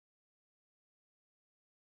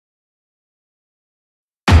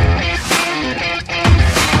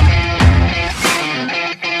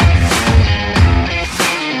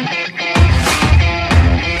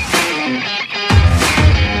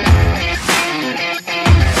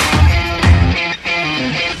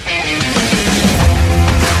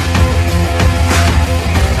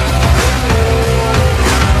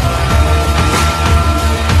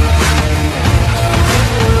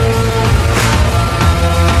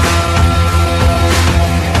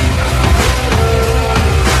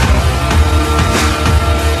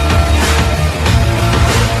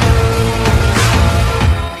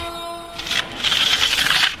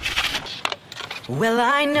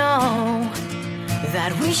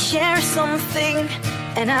that we share something,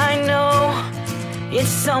 and I know it's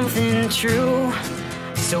something true.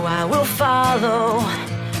 So I will follow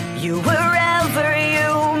you wherever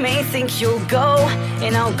you may think you'll go,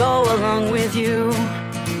 and I'll go along with you.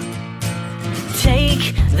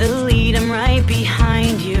 Take the lead, I'm right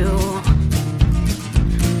behind you.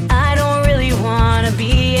 I don't really wanna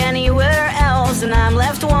be anywhere else, and I'm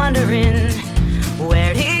left wondering,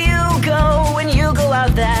 where do you go when you go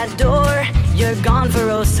out that door? You're gone for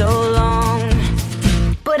oh so long,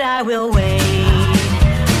 but I will wait,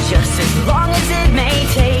 just as long as it may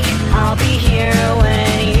take. I'll be here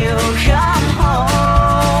when you come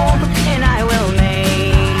home, and I will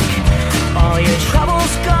make all your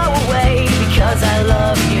troubles go away, because I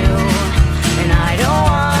love you, and I don't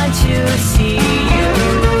want to see you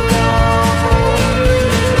go.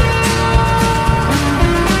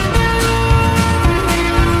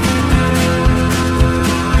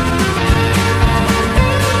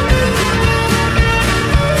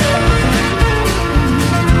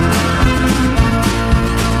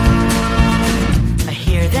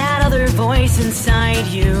 Inside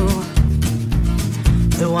you,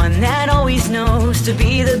 the one that always knows to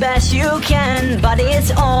be the best you can, but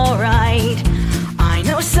it's alright. I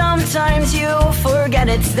know sometimes you forget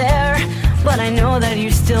it's there, but I know that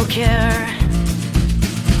you still care.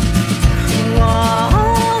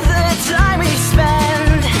 All the time we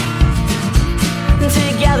spend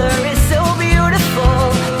together is so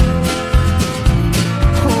beautiful.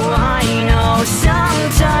 I know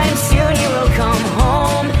sometime soon you will come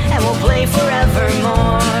home, and we'll play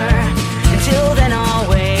forevermore. Until then I'll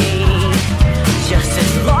wait, just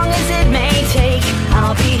as long as it may take.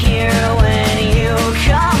 I'll be here when you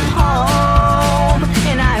come home,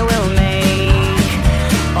 and I will make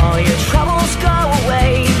all your troubles go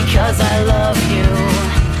away, because I love you,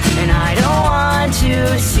 and I don't want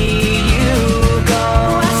to see you go.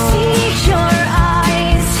 I see your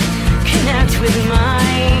eyes connect with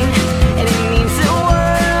mine, and it means the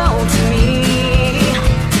world to me,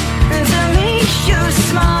 to make you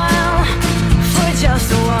smile for just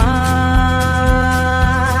a while.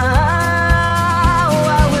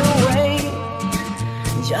 I will wait,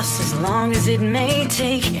 just as long as it may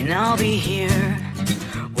take, and I'll be here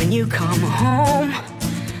when you come home,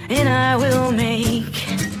 and I will make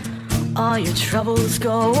all your troubles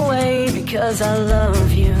go away, because I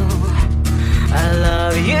love you. I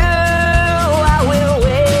love you. I will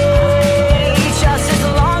wait, just as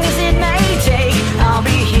long as it may take. I'll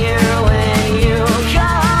be here when you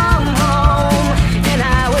come home, and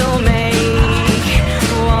I will make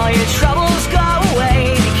all your troubles go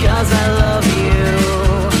away, because I love you,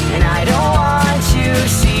 and I don't want to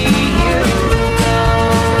see you go.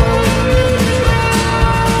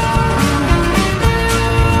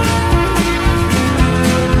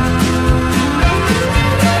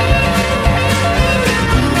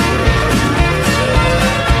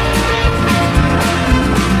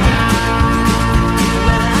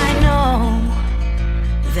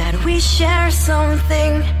 Share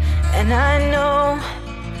something, and I know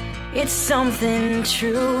it's something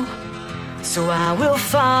true. So I will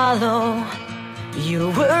follow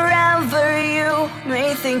you wherever you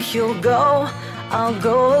may think you'll go. I'll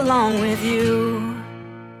go along with you.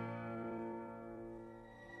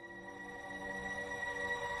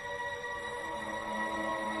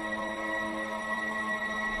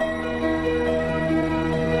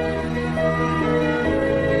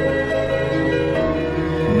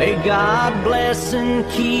 May God bless and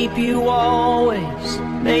keep you always.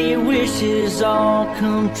 May your wishes all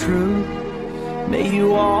come true. May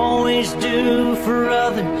you always do for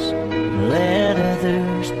others, let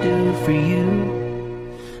others do for you.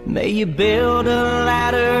 May you build a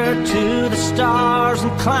ladder to the stars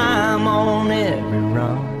and climb on every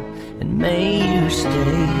rung. And may you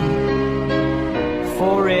stay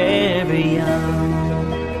forever young.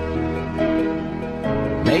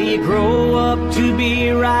 May you grow up to be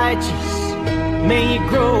righteous. May you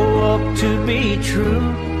grow up to be true.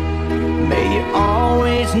 May you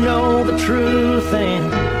always know the truth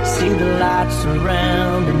and see the light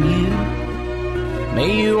surrounding you.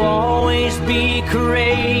 May you always be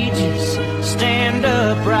courageous, stand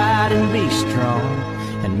upright and be strong.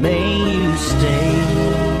 And may you stay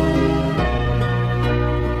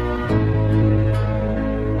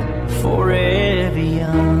forever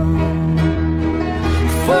young.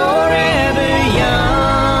 Forever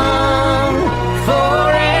young,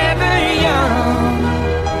 forever young.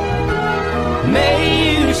 May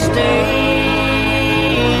you stay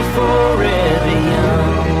forever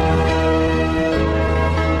young.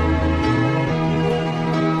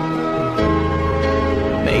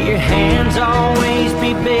 May your hands always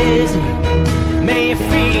be busy,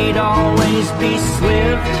 be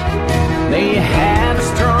swift. May you have a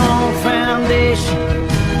strong foundation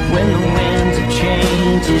when the winds of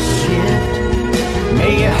change shift.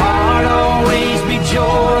 May your heart always be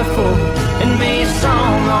joyful, and may your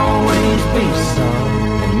song always be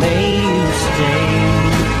sung, and may you stay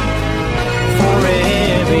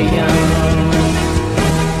forever young.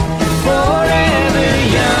 Forever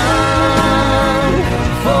young,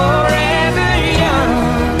 forever young.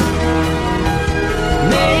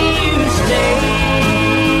 May you stay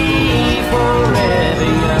forever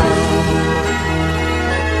young.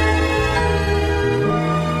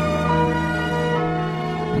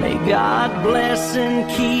 May God bless and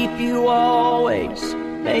keep you always.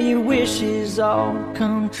 May your wishes all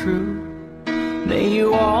come true. May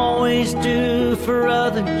you always do for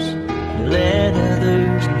others, let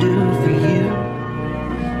others do for you.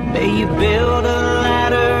 May you build a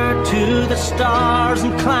ladder to the stars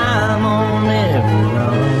and climb on every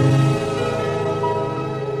rung.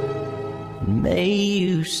 May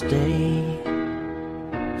you stay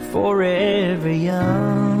forever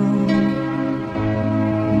young.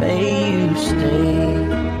 May you stay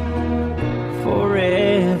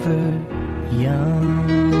forever young.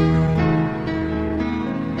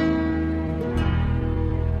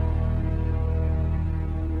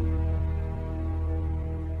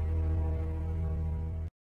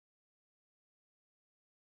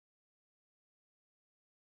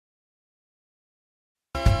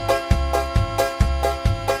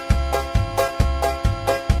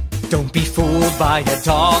 Don't be fooled by a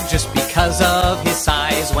dog just because of his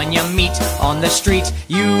size. When you meet on the street,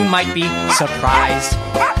 you might be surprised.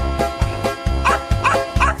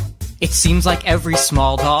 It seems like every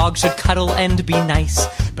small dog should cuddle and be nice,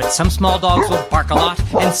 but some small dogs will bark a lot,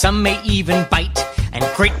 and some may even bite. And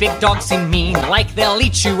great big dogs seem mean, like they'll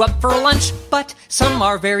eat you up for lunch, but some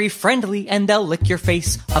are very friendly and they'll lick your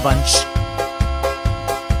face a bunch.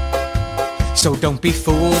 So don't be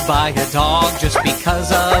fooled by a dog just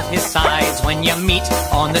because of his size. When you meet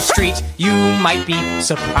on the street, you might be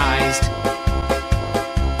surprised.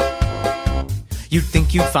 You'd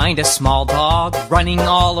think you'd find a small dog running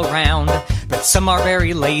all around, but some are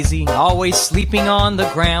very lazy, always sleeping on the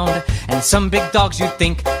ground. And some big dogs you'd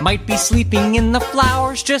think might be sleeping in the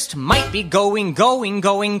flowers just might be going,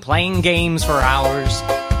 playing games for hours.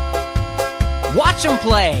 Watch them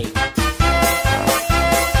play!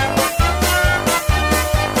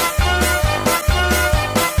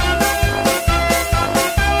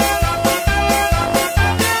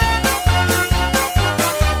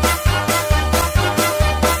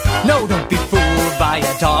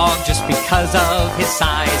 Dog just because of his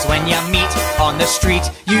size. When you meet on the street,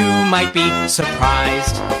 you might be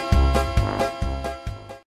surprised.